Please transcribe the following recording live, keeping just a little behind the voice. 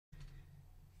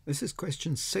This is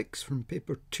question 6 from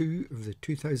paper 2 of the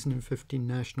 2015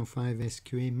 National 5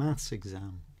 SQA Maths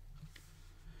exam.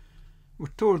 We're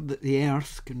told that the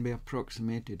Earth can be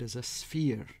approximated as a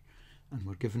sphere, and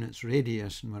we're given its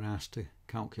radius and we're asked to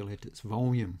calculate its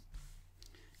volume,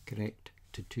 correct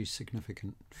to two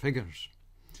significant figures.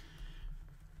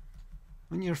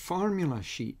 On your formula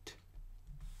sheet,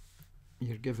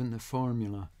 you're given the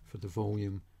formula for the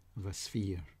volume of a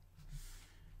sphere.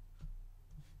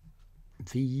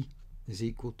 V is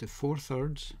equal to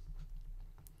 4/3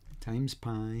 times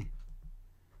pi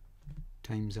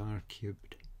times r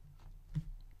cubed.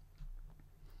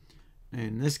 Now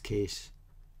in this case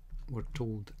we're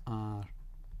told r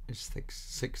is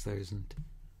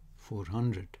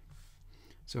 6,400.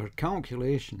 So our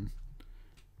calculation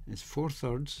is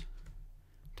 4/3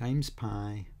 times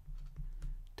pi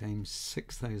times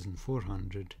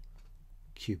 6,400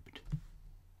 cubed.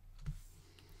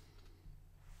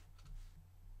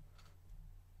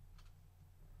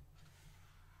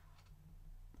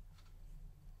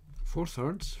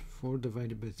 Four-thirds, 4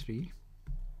 divided by 3,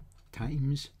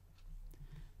 times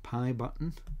pi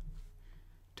button,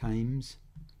 times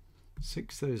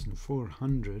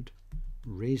 6,400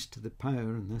 raised to the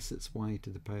power, and this is y to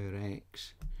the power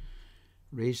x,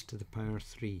 raised to the power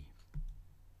 3.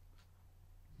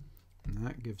 And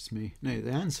that gives me, now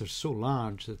the answer is so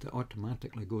large that it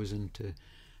automatically goes into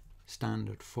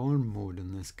standard form mode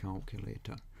in this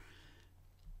calculator.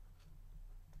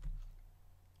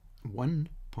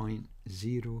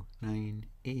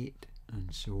 1.098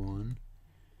 and so on.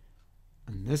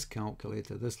 And this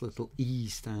calculator, this little e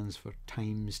stands for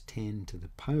times 10 to the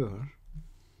power,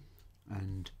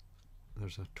 and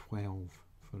there's a 12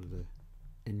 for the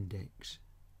index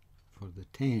for the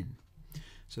 10.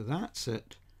 So that's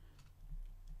it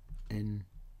in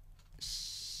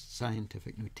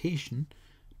scientific notation.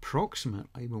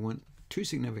 Approximately, we want two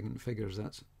significant figures.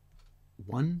 That's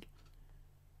 1,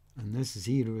 and this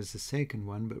 0 is the second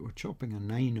one, but we're chopping a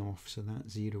 9 off, so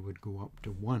that 0 would go up to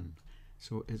 1.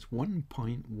 So it's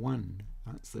 1.1,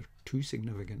 that's the two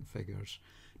significant figures,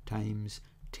 times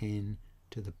 10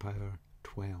 to the power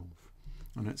 12.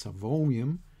 And it's a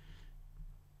volume,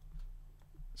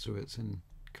 so it's in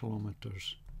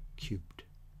kilometres cubed.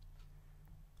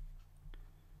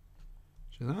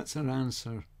 So that's our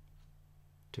answer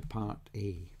to part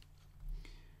A.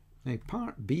 Now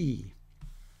part B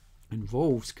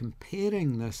involves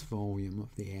comparing this volume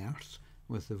of the Earth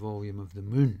with the volume of the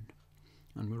Moon,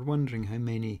 and we're wondering how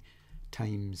many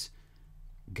times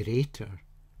greater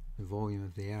the volume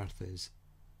of the Earth is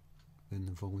than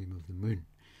the volume of the Moon.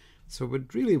 So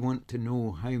we'd really want to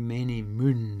know how many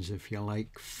moons, if you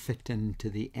like, fit into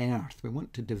the Earth. We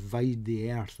want to divide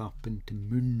the Earth up into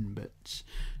moon bits.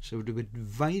 So we would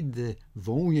divide the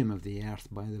volume of the Earth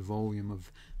by the volume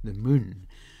of the Moon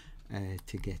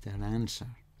to get our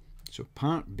answer. So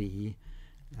part B,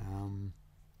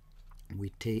 we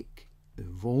take the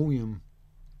volume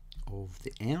of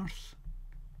the Earth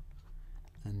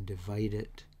and divide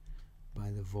it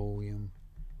by the volume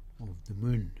of the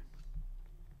Moon.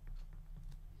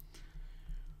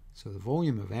 So the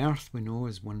volume of Earth we know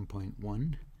is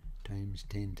 1.1 times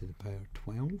 10 to the power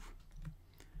 12,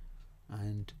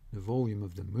 and the volume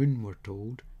of the Moon, we're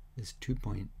told, is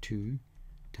 2.2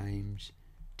 times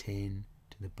 10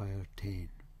 to the power 10.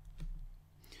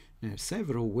 Now,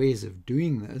 several ways of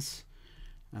doing this.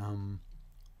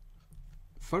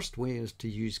 First way is to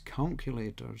use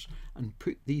calculators and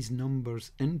put these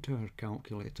numbers into our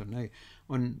calculator. Now,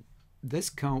 on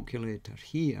this calculator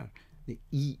here, the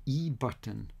EE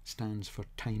button stands for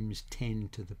times 10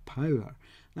 to the power.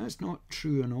 That's not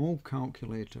true on all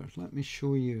calculators. Let me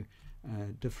show you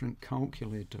different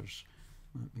calculators.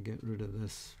 Let me get rid of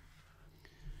this.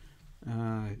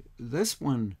 This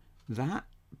one, that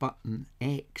button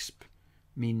exp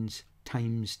means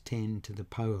times 10 to the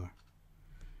power,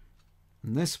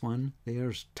 and this one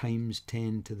there's times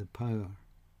 10 to the power,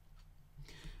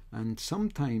 and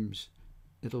sometimes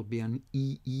it'll be an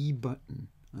EE button,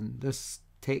 and this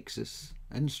Texas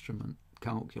Instrument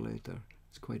calculator,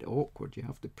 it's quite awkward. You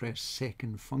have to press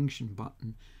second function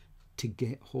button to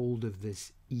get hold of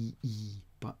this EE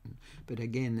button. But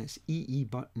again, this EE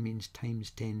button means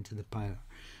times 10 to the power.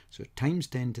 So times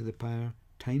 10 to the power,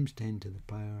 times 10 to the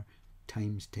power,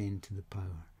 times 10 to the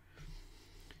power.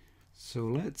 So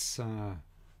let's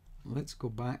go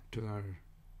back to our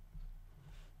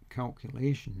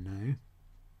calculation now,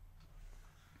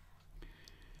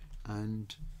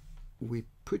 and we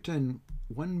put in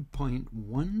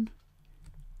 1.1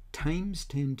 times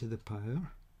 10 to the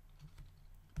power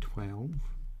 12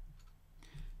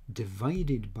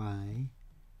 divided by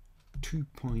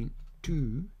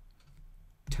 2.2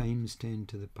 times 10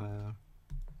 to the power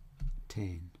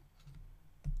 10.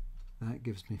 That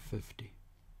gives me 50.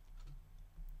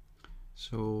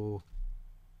 So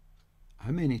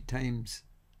how many times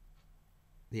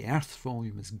the Earth's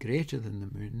volume is greater than the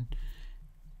Moon?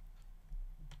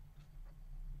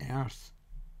 Earth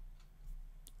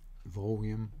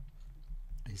volume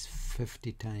is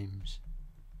 50 times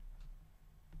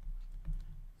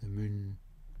the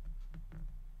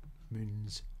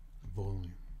Moon's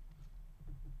volume.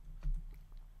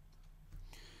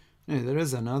 Now there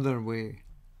is another way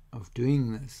of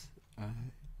doing this.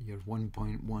 Your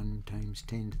 1.1 times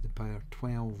 10 to the power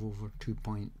 12 over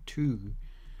 2.2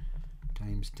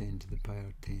 times 10 to the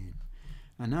power 10.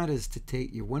 And that is to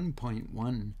take your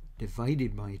 1.1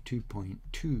 divided by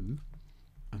 2.2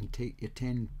 and take your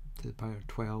 10 to the power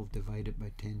 12 divided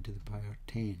by 10 to the power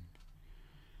 10.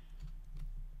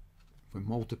 If we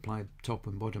multiply top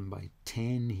and bottom by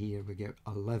 10 here, we get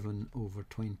 11 over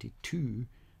 22,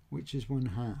 which is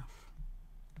 1/2.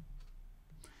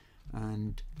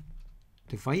 And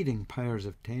dividing powers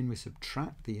of 10, we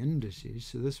subtract the indices,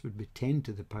 so this would be 10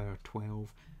 to the power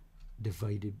 12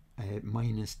 divided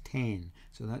minus 10,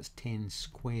 so that's 10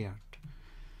 squared.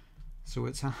 So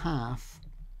it's 1/2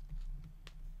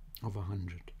 of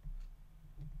 100,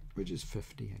 which is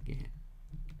 50 again.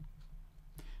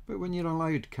 But when you're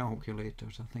allowed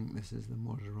calculators, I think this is the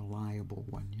more reliable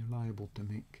one. You're liable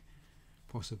to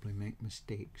possibly make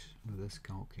mistakes with this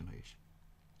calculation.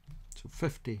 So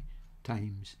 50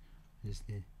 times is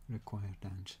the required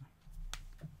answer.